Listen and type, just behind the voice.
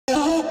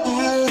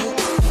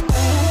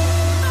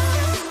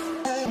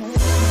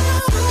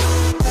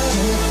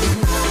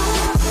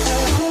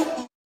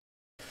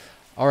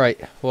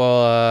Alright,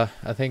 well,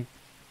 I think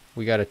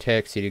we got a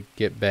taxi to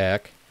get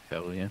back.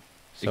 Hell yeah.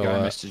 The So, guy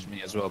messaged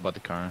me as well about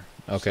the car.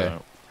 okay.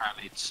 So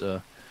apparently it's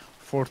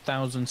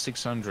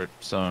 4,600.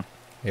 So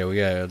Yeah, we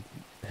gotta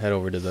head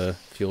over to the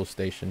fuel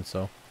station,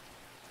 so.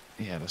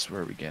 yeah, that's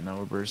where we get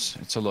our Ubers.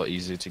 It's a lot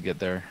easier to get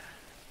there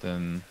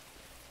than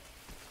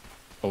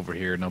over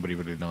here. Nobody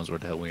really knows where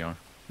the hell we are.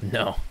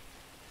 No.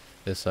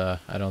 This, I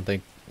don't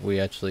think we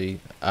actually,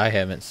 I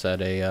haven't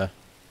set a,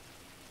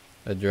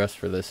 address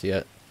for this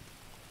yet.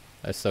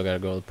 I still gotta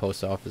go to the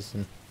post office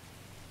and...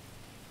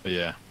 But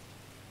yeah.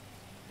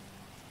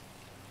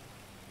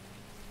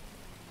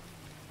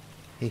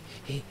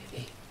 Hey.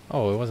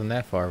 Oh, it wasn't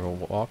that far of a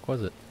walk,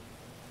 was it?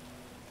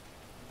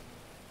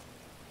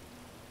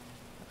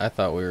 I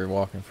thought we were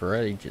walking for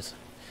ages.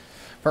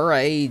 For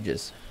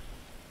ages.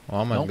 Well,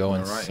 I'm gonna go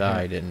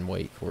inside and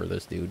wait for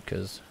this dude,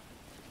 because...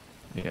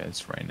 Yeah,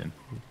 it's raining.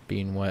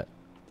 Being wet.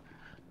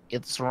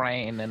 It's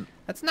raining.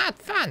 That's not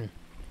fun!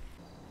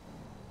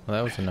 Well,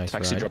 that was a nice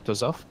Taxi ride. dropped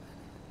us off.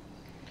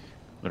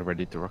 We're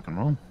ready to rock and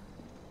roll.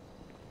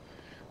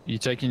 You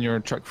taking your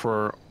truck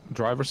for a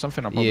drive or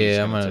something? I'm probably just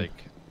gonna take...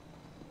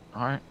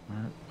 Alright.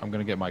 I'm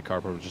gonna get my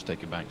car, probably just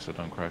take it back so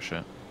don't crash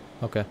it.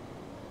 Okay.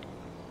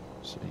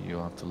 So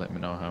you'll have to let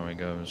me know how it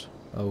goes.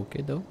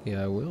 Okay, doke.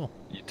 Yeah, I will.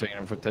 You taking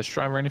it for a test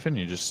drive or anything?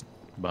 You're just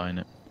buying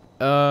it?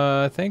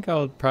 I think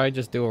I'll probably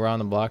just do around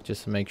the block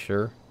just to make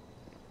sure.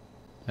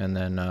 And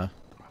then,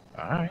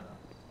 Alright.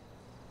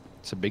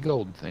 It's a big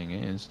old thing,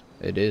 it is.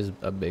 It is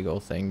a big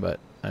old thing, but,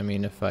 I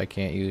mean, if I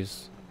can't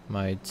use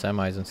my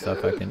semis and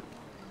stuff, I can...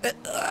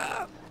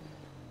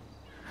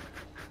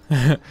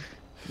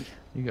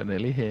 You got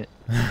nearly hit.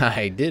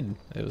 I did.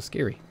 It was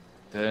scary.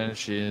 There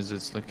she is.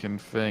 It's looking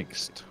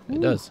fixed.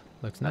 It does.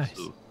 Looks nice.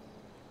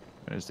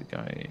 There's the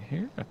guy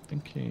here. I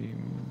think he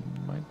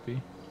might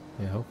be.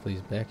 Yeah, hopefully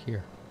he's back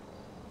here.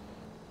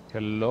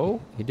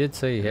 Hello? He did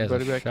say he has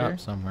Anybody a back shop here?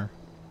 somewhere.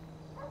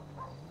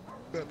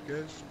 What's up,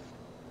 guys?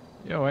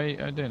 Yo,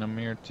 I did. I'm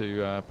here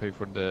to pay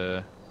for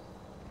the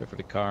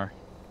car.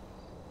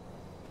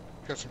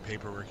 Got some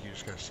paperwork you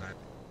just gotta sign.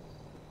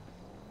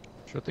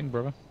 Sure thing,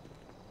 brother.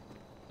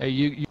 Hey,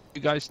 you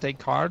guys take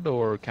card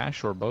or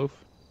cash or both?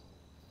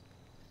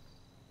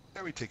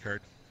 Yeah, we take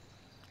card.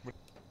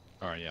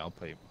 All right, yeah, I'll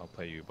pay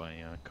you by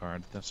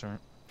card. That's all right.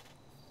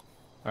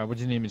 All right, what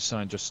do you need me to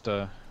sign? Just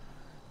work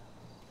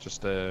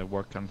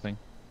kind of thing.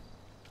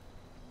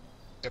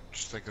 Yep,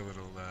 just like a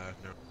little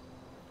note.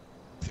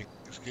 I think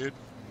it's good,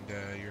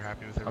 and you're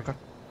happy with everything. Okay.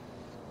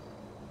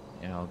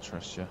 Yeah, I'll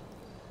trust you.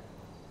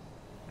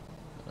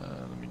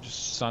 Let me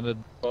just sign at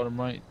the bottom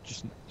right.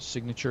 Just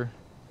signature.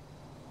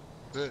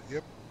 That's it,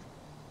 yep.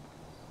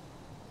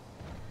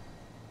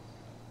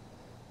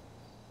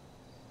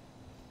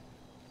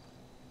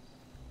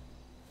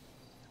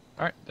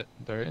 All right,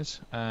 there it is.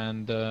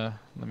 And let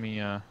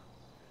me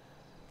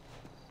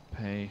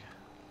pay.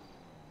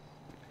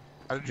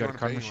 How did You you got a want to card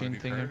pay? You machine want to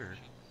do thing card, here? or?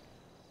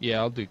 Yeah,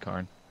 I'll do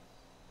card.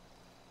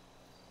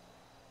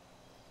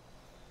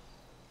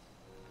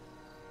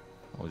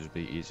 It'll just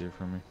be easier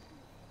for me.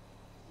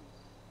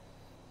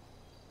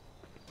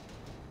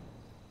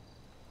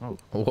 Oh.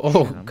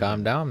 Whoa, shit,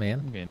 calm down,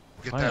 man.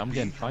 I'm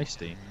getting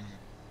feisty.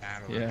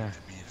 Yeah.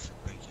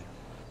 Thank you.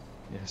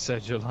 Yeah,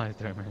 saved your life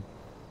there, man.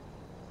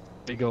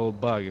 Big old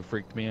bug, it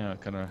freaked me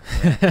out, kind of.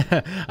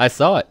 I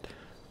saw it.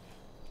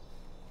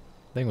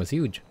 Thing was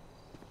huge.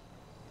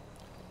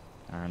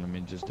 Alright, let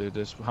me just do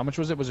this. How much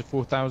was it? Was it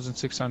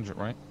 4,600,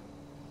 right?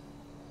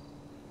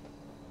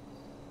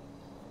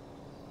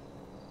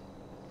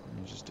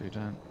 Let me just do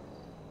that.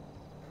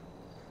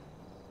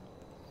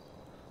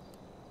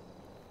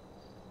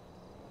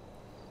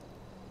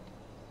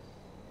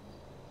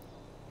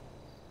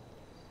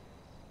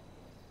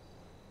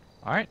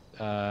 Alright,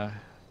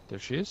 there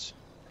she is.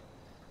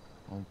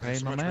 I'll pay,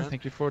 so my much, man. man.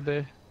 Thank you for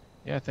the...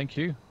 Yeah, thank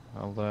you.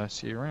 I'll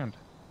see you around.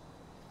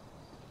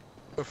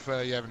 If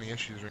you have any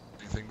issues or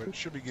anything, but it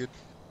should be good.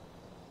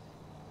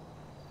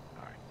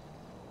 Alright.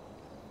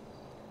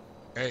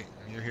 Hey,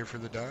 you're here for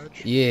the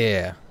Dodge?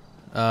 Yeah.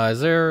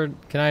 Can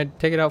I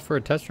take it out for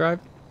a test drive?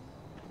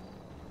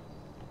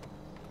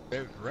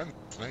 It runs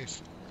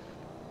nice.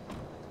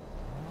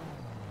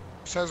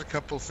 This has a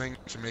couple things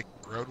to make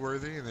it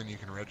roadworthy, and then you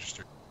can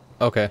register.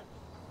 Okay.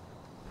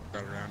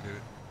 Got around to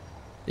it.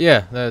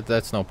 Yeah,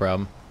 that's no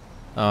problem.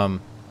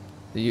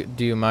 Do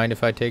you mind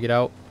if I take it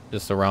out?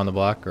 Just around the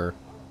block, or?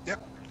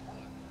 Yep.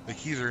 The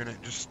keys are in it.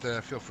 Just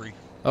feel free.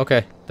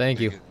 Okay, thank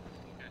you. Take it.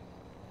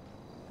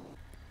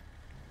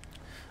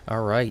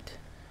 Alright.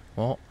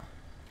 Well,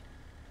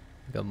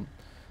 I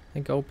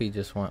think Opie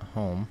just went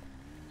home.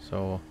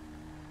 So,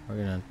 we're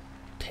gonna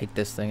take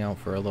this thing out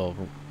for a little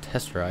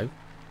test drive.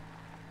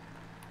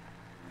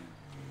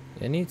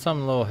 It needs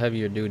something a little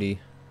heavier duty.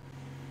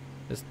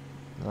 This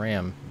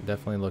Ram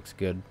definitely looks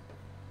good.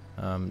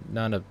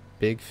 Not a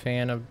big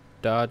fan of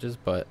Dodges,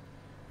 but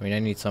I mean, I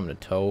need something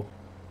to tow.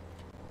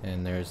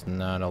 And there's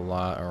not a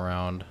lot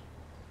around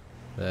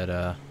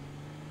that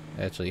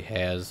actually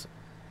has.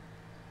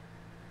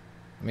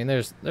 I mean,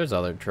 there's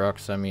other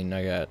trucks. I mean,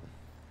 I got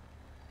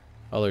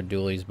other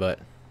dualies, but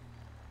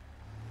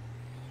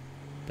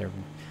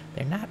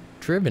they're not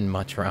driven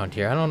much around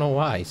here. I don't know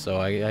why, so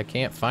I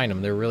can't find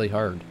them. They're really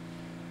hard.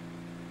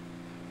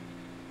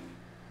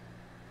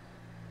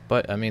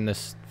 But I mean,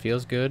 this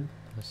feels good.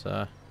 Let's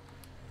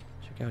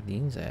check out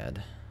Dean's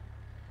ad.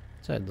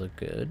 This ad look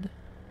good.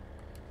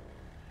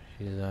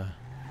 She's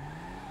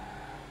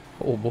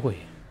oh boy.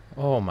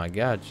 Oh my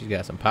god, she's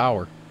got some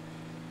power.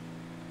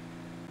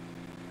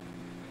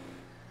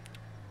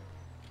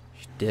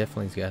 She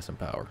definitely's got some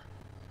power.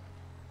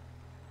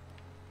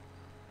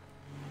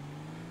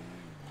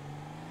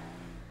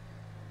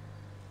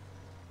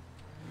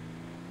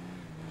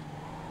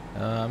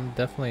 I'm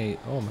definitely,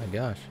 oh my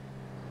gosh.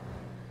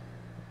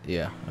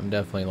 Yeah, I'm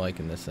definitely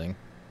liking this thing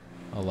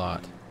a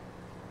lot.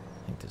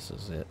 I think this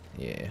is it.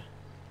 Yeah.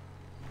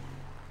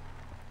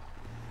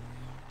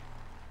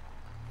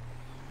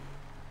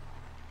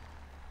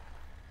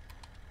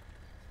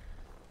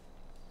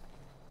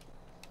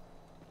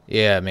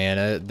 Yeah,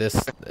 man,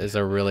 this is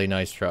a really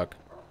nice truck.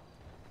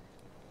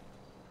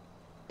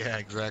 Yeah,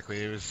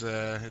 exactly. It was.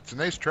 It's a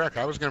nice truck.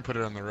 I was gonna put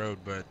it on the road,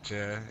 but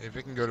if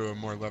it can go to a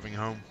more loving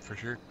home, for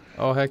sure.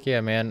 Oh heck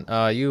yeah, man.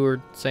 You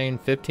were saying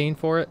 15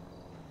 for it?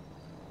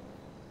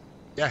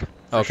 Yeah.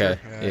 Okay.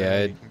 Sure.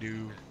 Yeah. You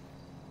can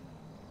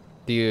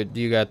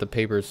Do you got the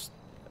papers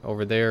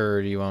over there,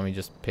 or do you want me to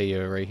just pay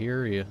you right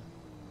here? Or you?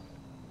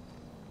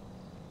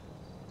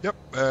 Yep.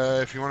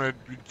 If you want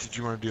to, did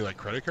you want to do like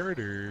credit card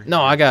or?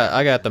 No, I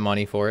got the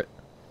money for it.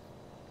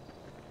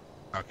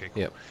 Okay.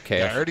 Cool. Yep. Cash.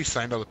 Yeah, I already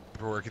signed all the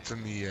paperwork. It's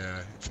in the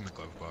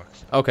glove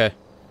box. Okay.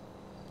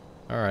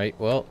 All right.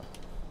 Well.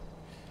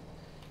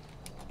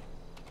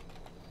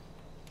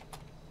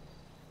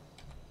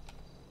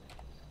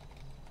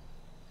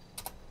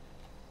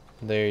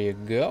 There you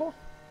go.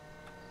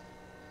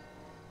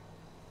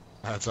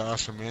 That's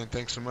awesome, man.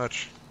 Thanks so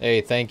much.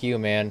 Hey, thank you,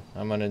 man.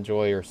 I'm gonna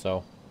enjoy her,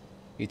 so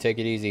you take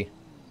it easy.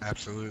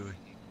 Absolutely.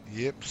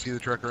 Yep. See the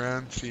truck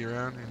around. See you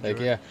around. Enjoy. Heck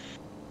yeah.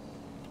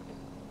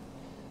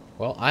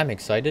 Well, I'm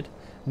excited.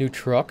 New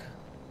truck.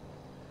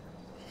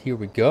 Here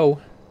we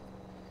go.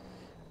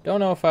 Don't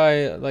know if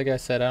like I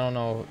said, I don't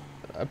know.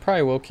 I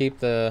probably will keep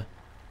the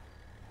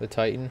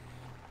Titan,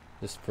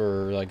 just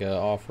for like a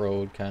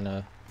off-road kind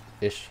of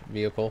ish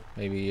vehicle.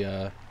 Maybe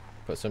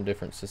put some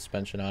different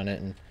suspension on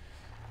it and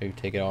maybe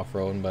take it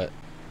off-road. But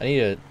I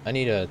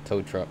need a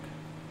tow truck.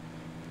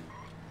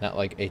 Not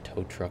like a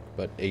tow truck,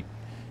 but a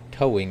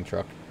towing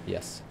truck.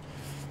 Yes.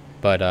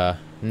 But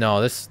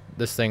no, this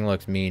thing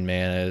looks mean,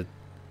 man.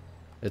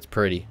 It's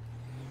pretty.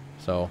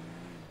 So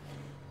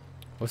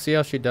we'll see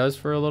how she does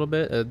for a little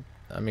bit.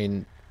 I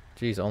mean,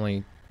 geez,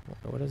 only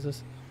what is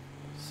this?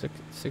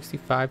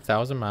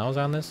 65,000 miles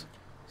on this.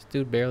 This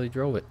dude barely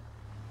drove it.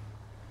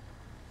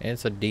 And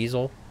it's a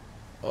diesel.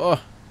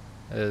 Oh,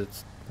 I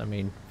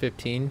mean,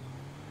 15.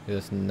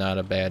 It's not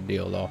a bad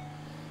deal though.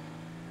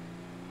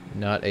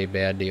 Not a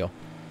bad deal.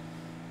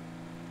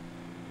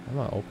 I'm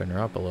gonna open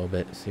her up a little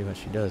bit to see what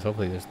she does.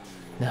 Hopefully there's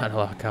not a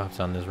lot of cops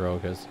on this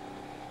road, because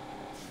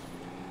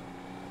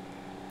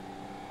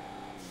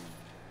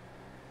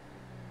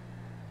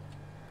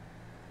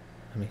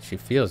I mean, she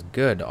feels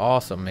good.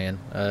 Awesome, man.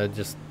 I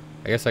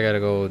guess I gotta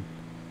go.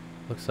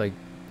 Looks like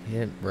he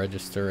didn't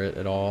register it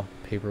at all.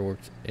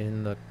 Paperwork's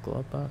in the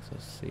glove box.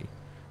 Let's see.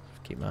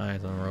 Just keep my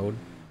eyes on the road.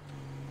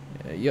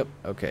 Yep.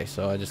 Okay,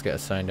 so I just got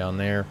signed down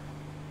there.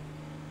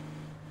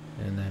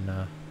 And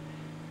then,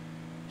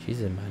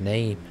 she's in my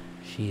name.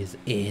 She is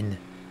in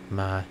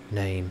my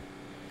name.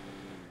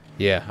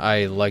 Yeah,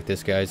 I like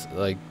this, guys.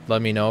 Like,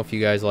 let me know if you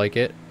guys like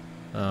it.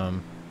 I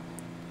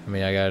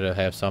mean, I gotta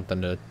have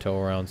something to tow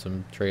around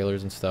some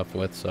trailers and stuff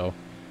with, so.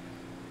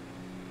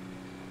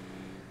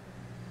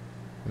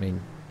 I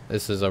mean,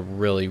 this is a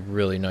really,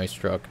 really nice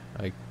truck.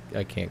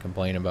 I can't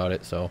complain about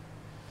it, so.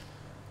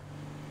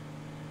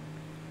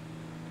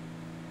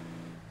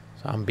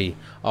 So I'm be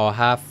all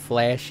high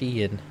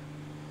flashy and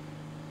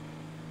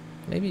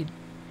maybe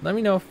let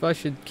me know if I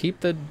should keep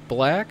the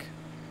black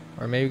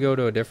or maybe go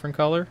to a different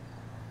color.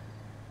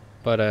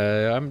 But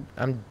I'm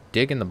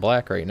digging the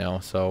black right now,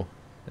 so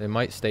it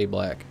might stay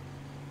black.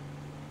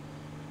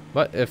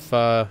 But if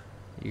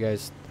you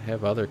guys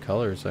have other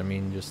colors, I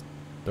mean, just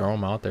throw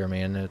them out there,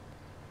 man.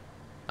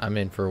 I'm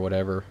in for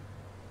whatever.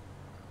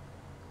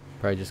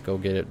 Probably just go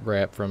get it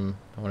wrapped from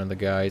one of the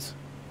guys.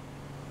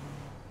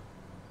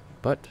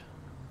 But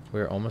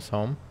we're almost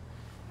home.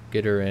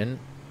 Get her in,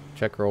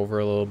 check her over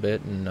a little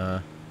bit,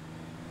 and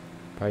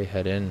probably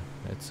head in.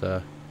 It's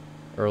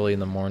early in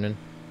the morning.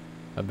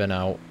 I've been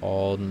out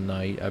all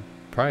night.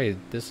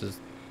 This is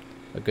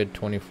a good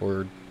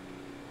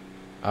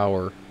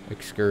 24-hour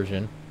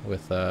excursion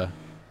with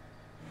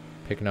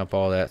picking up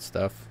all that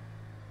stuff.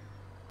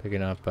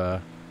 Picking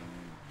up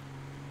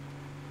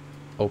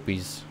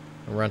Opie's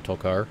rental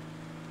car.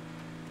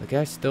 The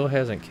guy still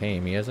hasn't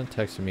came. He hasn't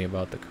texted me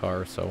about the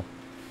car, so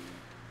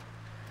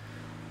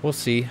we'll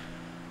see.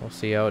 We'll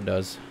see how it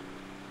does.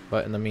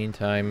 But in the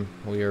meantime,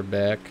 we are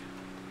back.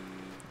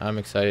 I'm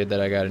excited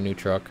that I got a new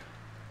truck.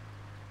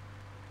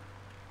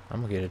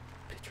 I'm gonna get a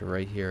picture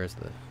right here as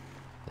the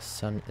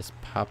sun is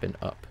popping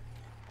up,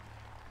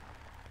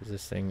 because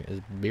this thing is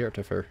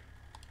beautiful.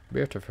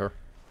 Beautiful.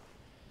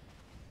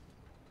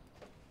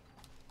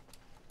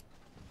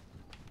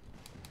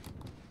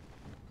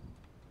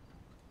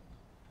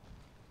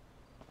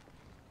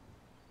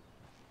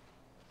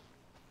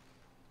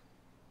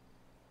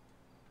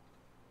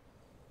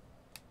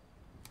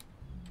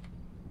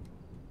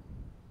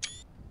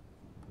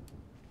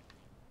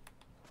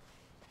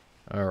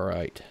 All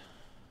right.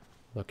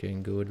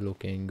 Looking good,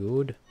 looking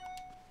good.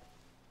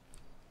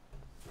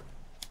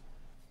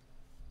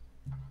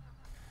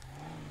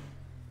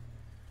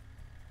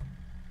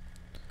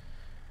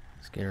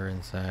 Let's get her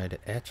inside.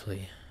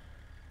 Actually,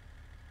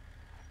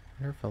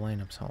 I wonder if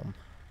Elena's home.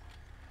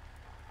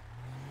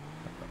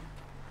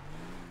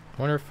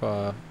 I wonder if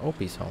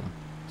Opie's home.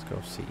 Let's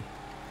go see.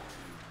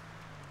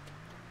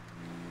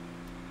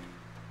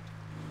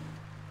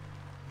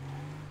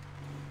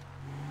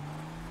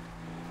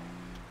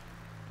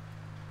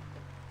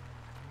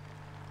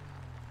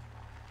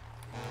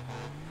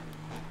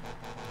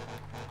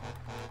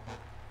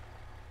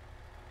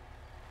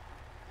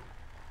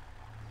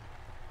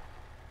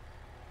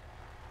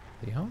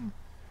 Is he home?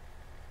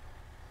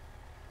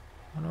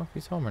 I don't know if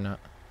he's home or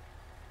not.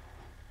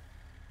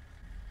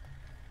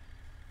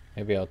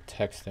 Maybe I'll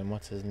text him.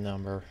 What's his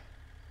number?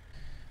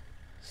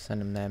 Send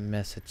him that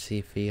message, see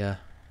if he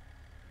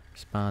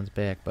responds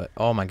back. But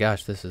oh my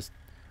gosh, this is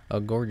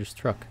a gorgeous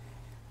truck.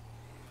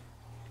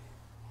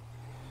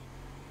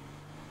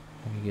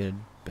 Let me get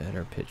a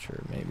better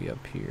picture, maybe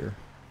up here.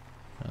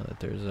 Now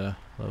that there's a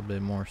little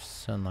bit more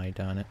sunlight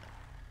on it.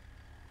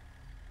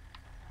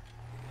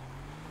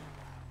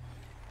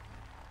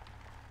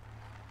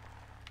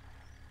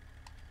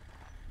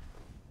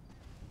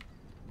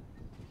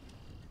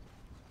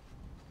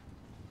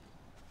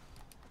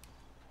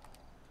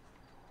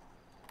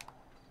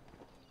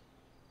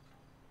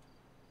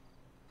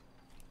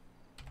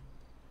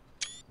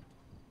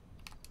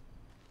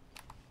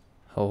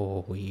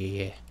 Oh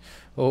yeah.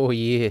 Oh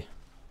yeah.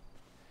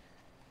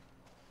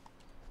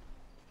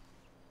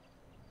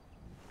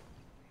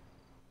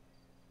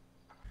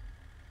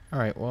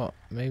 Alright, well,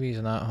 maybe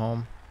he's not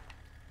home.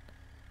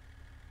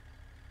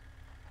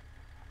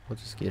 We'll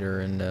just get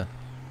her in the...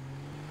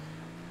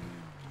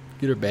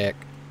 Get her back.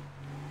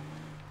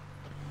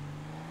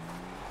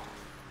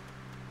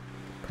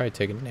 Probably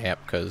take a nap,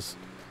 because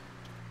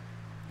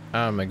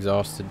I'm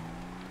exhausted.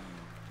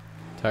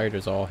 Tired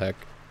as all heck.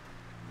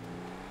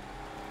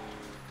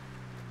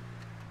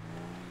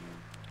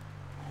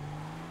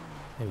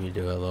 Maybe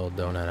do a little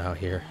donut out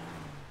here.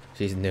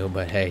 She's new,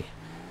 but hey.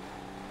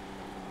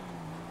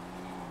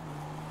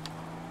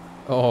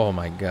 Oh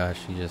my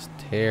gosh, she just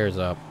tears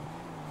up.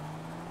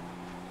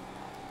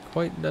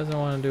 Quite doesn't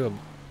want to do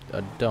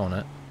a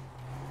donut.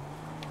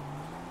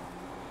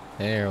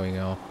 There we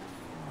go.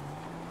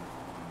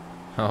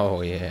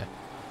 Oh yeah.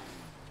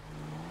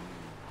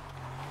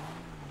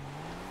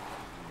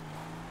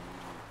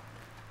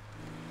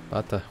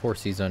 About the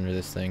horsies under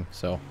this thing,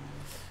 so.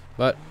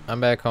 But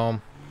I'm back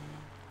home.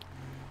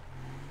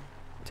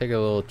 Take a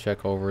little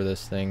check over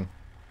this thing.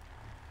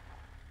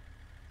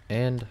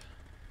 And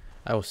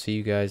I will see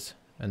you guys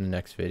in the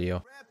next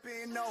video.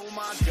 Oh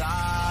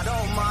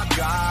my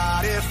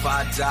God, if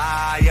I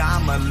die,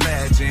 I'm a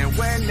legend.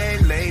 When they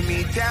lay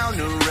me down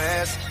to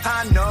rest,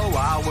 I know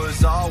I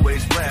was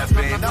always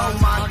repping. Oh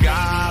my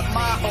God,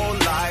 my whole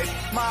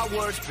life, my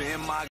words been my